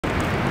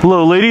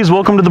Hello ladies,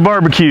 welcome to the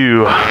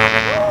barbecue. Oh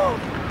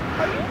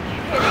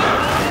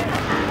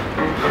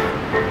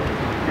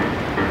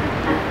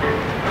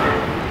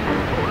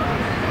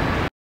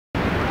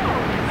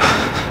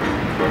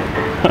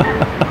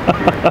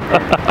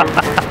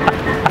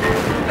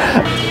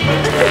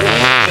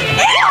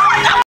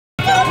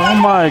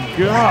my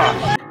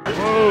gosh.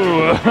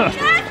 Whoa.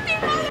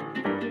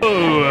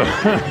 Whoa.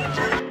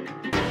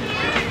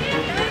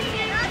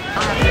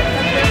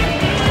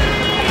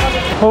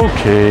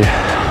 Okay.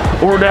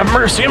 Lord have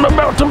mercy, I'm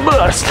about to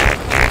bust.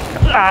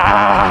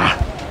 Ah.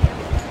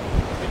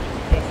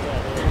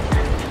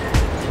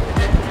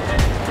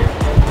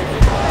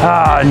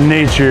 Ah,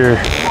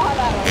 nature.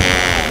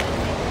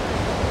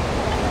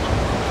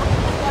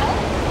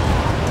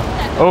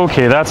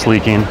 Okay, that's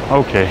leaking.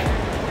 Okay.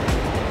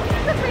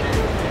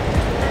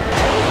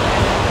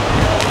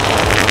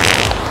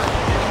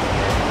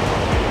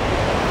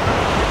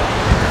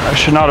 I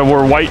should not have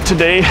wore white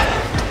today.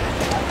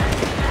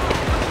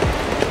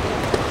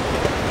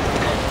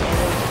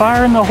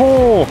 Fire in the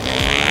hole.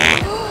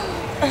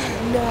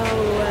 No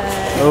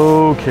way.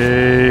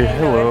 Okay,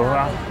 hello.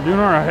 I'm doing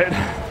all right.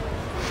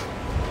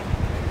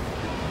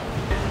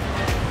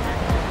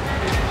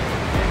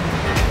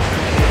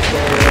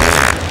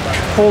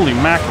 Holy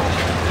mackerel.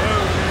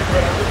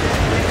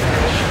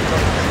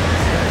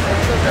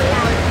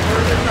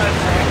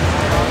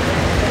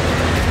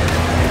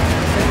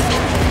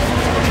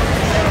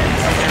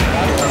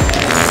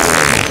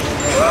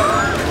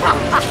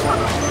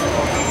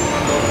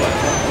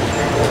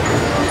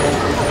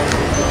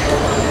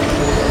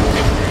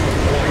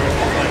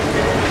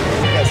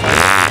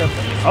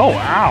 Oh,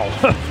 ow.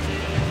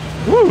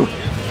 Woo.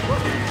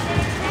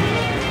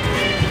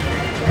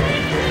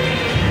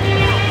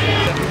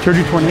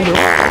 30 tornado.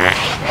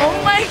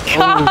 Oh my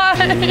god.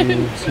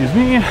 Okay. Excuse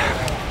me.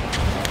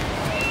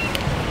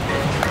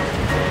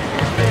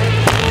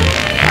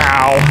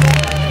 Ow.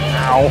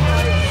 Ow.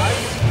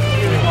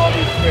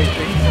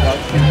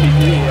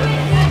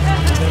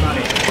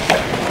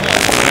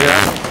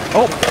 Yeah.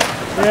 Oh,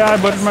 yeah,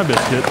 I buttered my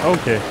biscuit.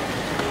 Okay.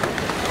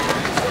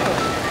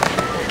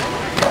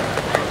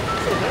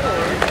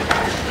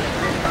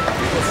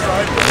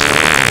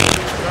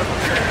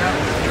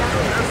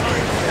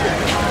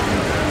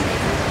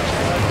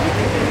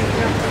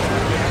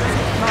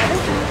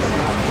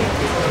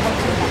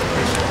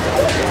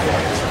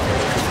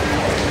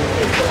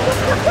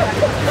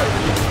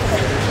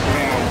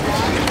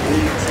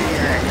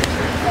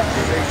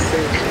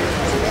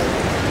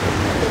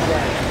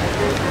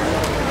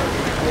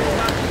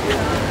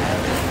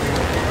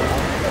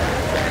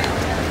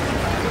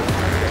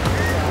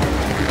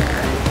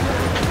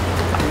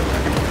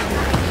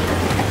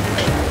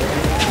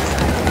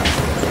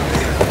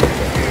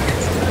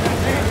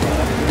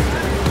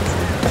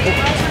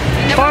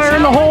 Fire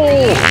in the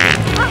hole!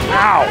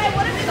 Ow!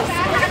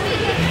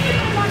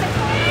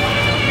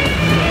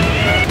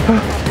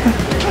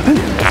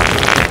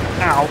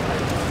 Ow.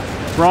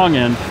 Wrong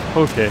end.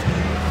 Okay.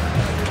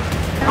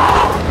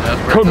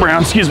 Code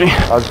brown, excuse me.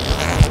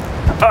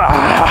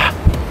 Ah.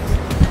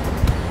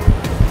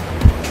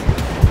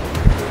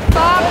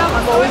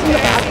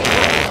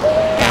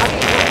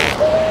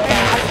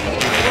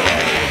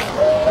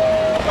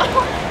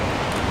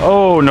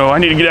 Oh no, I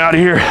need to get out of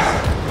here.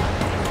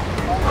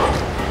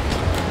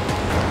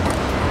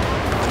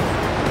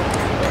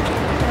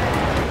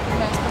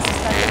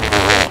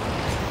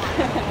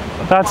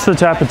 That's the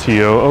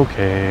Tapatio.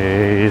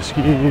 Okay,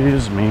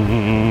 excuse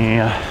me.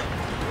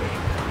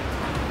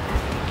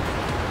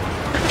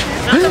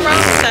 Nothing wrong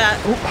with that.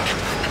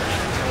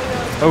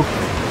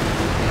 Okay.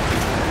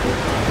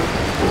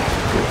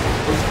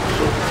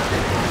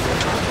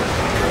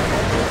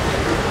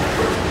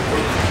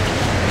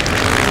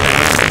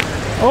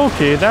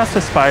 Okay, that's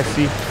a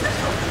spicy.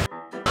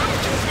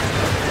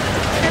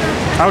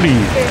 Howdy.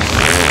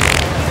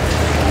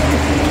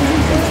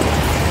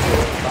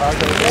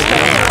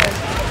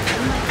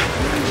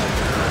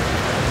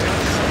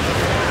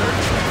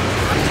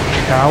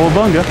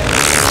 Cowabunga.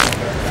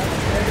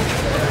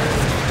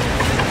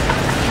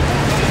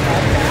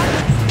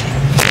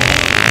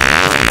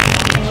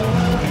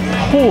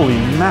 Holy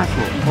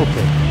mackerel.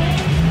 Okay.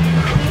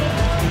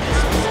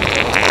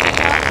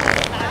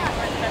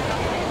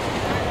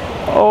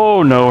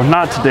 Oh no,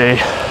 not today.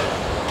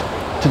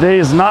 Today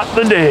is not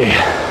the day.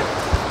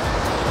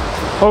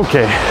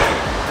 Okay.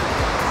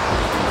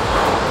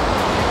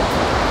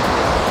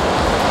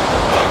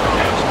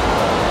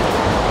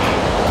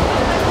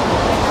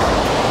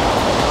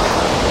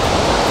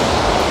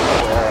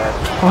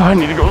 Oh, I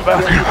need to go to the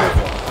bathroom.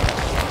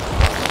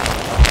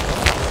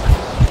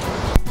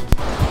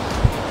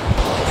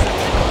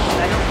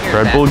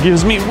 Red Bull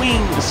gives me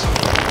wings.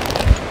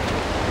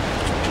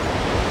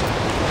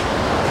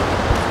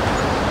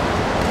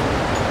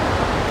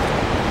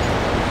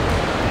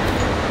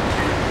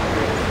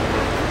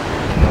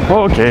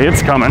 Okay,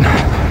 it's coming.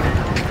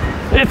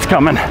 It's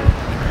coming.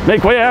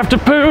 Make way, I have to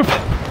poop.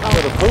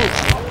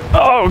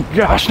 Oh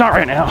gosh, not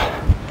right now.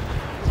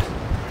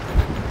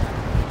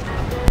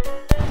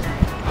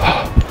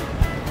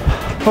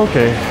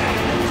 Okay.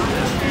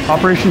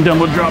 Operation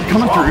Dumbo Drop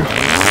coming through.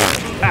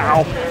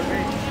 Ow.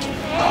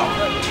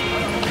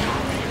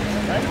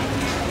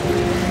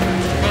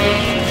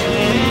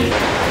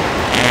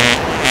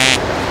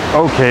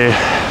 Okay,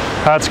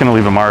 that's gonna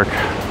leave a mark.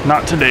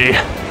 Not today.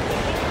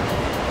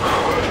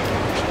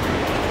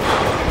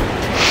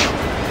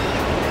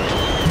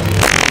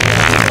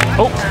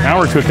 Oh, now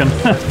we're cooking.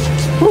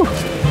 Whew.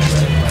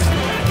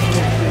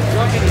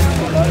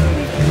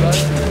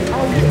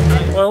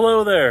 Well,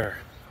 hello there.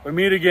 We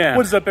meet again.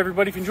 What's up,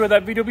 everybody? If you enjoyed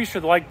that video, be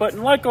sure to like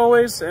button, like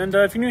always. And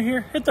if you're new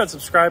here, hit that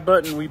subscribe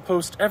button. We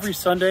post every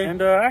Sunday.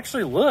 And I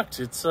actually looked.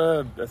 It's,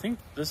 I think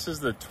this is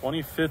the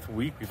 25th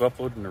week we've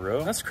uploaded in a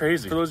row. That's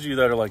crazy. For those of you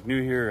that are like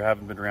new here or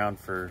haven't been around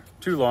for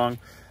too long,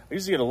 I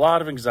used to get a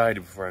lot of anxiety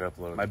before I'd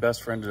upload. My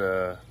best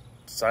friend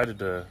decided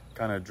to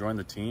kind of join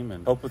the team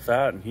and help with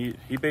that, and he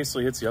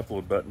basically hits the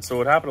upload button. So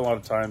what happened a lot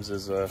of times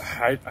is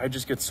I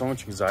just get so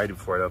much anxiety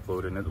before I'd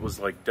upload, and it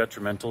was like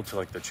detrimental to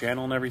like the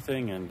channel and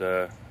everything.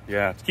 And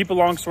yeah, to keep a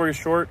long story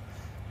short,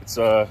 it's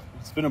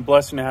been a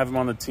blessing to have him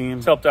on the team.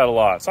 It's helped out a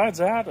lot. Besides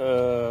that,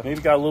 maybe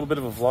got a little bit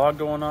of a vlog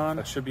going on.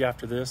 That should be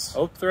after this. I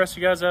hope the rest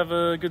of you guys have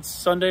a good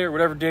Sunday or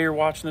whatever day you're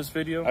watching this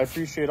video. I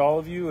appreciate all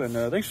of you, and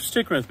thanks for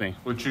sticking with me.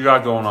 What you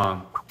got going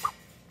on?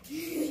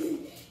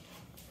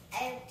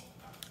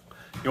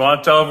 You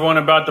want to tell everyone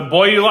about the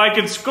boy you like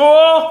at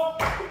school?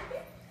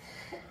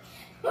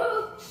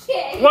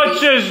 Okay. What's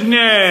his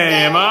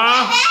name,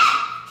 huh?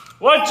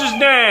 What's his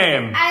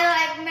name? I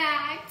like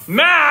Max.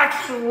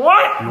 Max,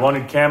 what? You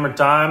wanted camera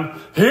time?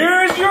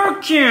 Here's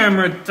your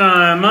camera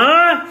time,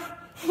 huh?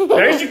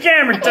 There's your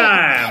camera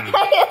time.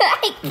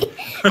 I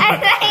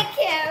like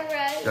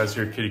cameras. You guys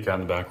hear a kitty cat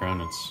in the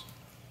background. It's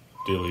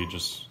Dilly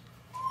just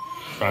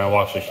trying to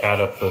watch the cat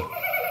up the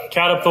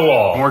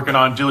wall. I'm working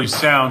on Dilly's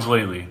sounds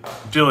lately.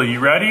 Dilly, you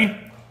ready?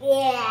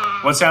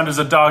 Yeah. What sound does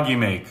a doggy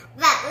make?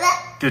 Look.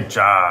 Good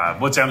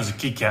job. What sound does a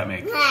kitty cat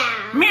make?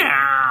 Meow.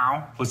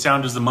 Meow. What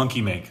sound does the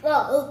monkey make?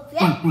 Oh,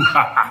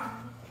 yeah.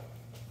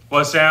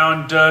 What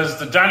sound does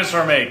the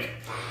dinosaur make?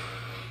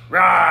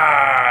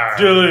 Rawr.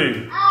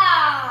 Dilly.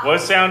 Oh.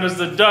 What sound does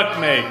the duck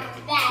make?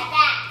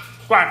 That.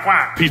 Quack,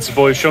 quack. Pizza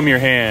boy, show me your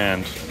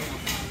hand.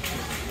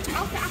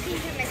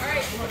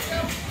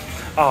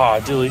 Ah,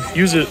 Dilly,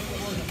 use it.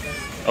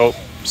 Oh,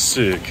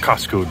 sick.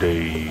 Costco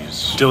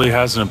days. Dilly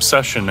has an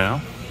obsession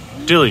now.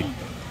 Dilly.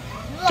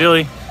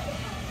 Dilly.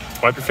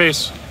 Wipe your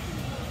face.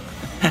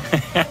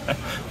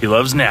 He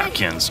loves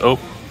napkins. Oh,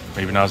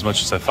 maybe not as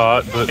much as I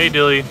thought, but hey,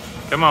 Dilly.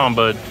 Come on,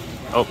 bud.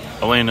 Oh,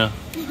 Elena.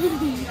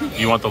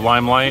 You want the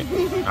limelight?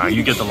 Ah,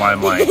 you get the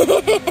limelight.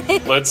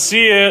 Let's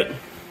see it.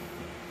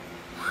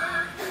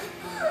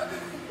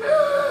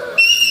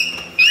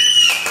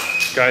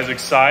 Guys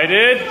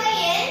excited?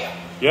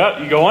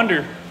 Yep, you go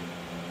under.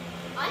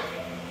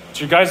 It's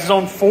your guys'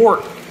 own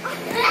fort.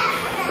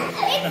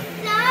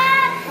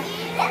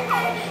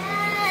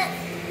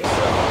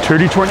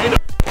 Turdy tornado.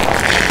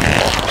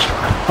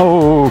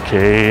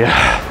 Okay.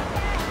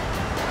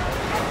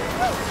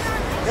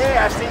 Hey,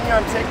 I've seen you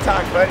on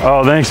TikTok, buddy.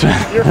 Oh, thanks,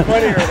 man. You're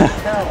funnier than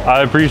hell.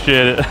 I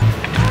appreciate it.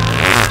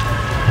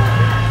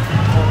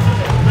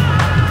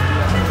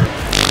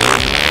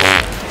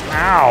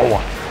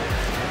 Ow.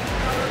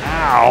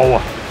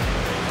 Ow.